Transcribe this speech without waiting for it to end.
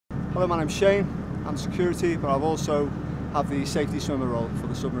Hello, my name's Shane. I'm security, but I've also have the safety swimmer role for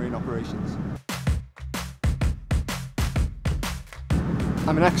the submarine operations.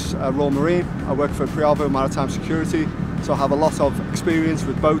 I'm an ex-Royal Marine. I work for Priavo Maritime Security, so I have a lot of experience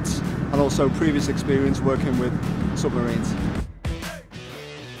with boats and also previous experience working with submarines.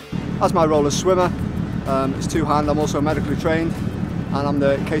 As my role as swimmer, it's two-hand. I'm also medically trained, and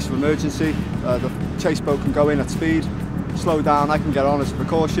in case of emergency, the chase boat can go in at speed, slow down, I can get on as a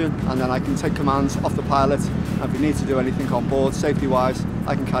precaution, and then I can take commands off the pilot, and if we need to do anything on board, safety-wise,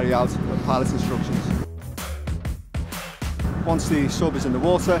 I can carry out the pilot's instructions. Once the sub is in the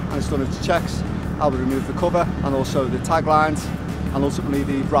water and it's done its checks, I will remove the cover and also the tag lines and ultimately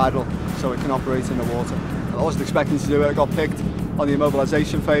the bridle so it can operate in the water. I wasn't expecting to do it, I got picked on the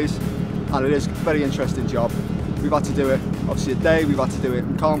immobilisation phase, and it is a very interesting job. We've had to do it obviously at day, we've had to do it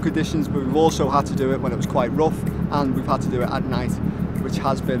in calm conditions, but we've also had to do it when it was quite rough, and we've had to do it at night, which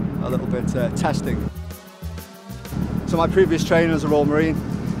has been a little bit testing. So my previous training as a Royal Marine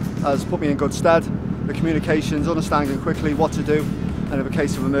has put me in good stead. The communications, understanding quickly what to do, and in a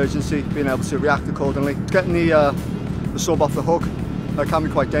case of emergency, being able to react accordingly. Getting the sub off the hook can be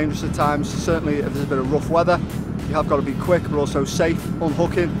quite dangerous at times. Certainly if there's a bit of rough weather, you have got to be quick but also safe,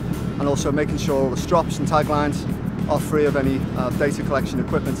 unhooking, and also making sure all the strops and taglines are free of any data collection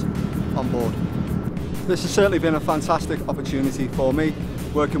equipment on board. This has certainly been a fantastic opportunity for me,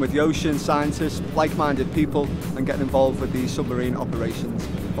 working with the ocean, scientists, like-minded people, and getting involved with these submarine operations.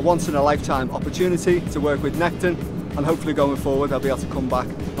 A once-in-a-lifetime opportunity to work with Nekton, and hopefully going forward I'll be able to come back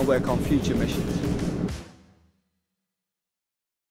and work on future missions.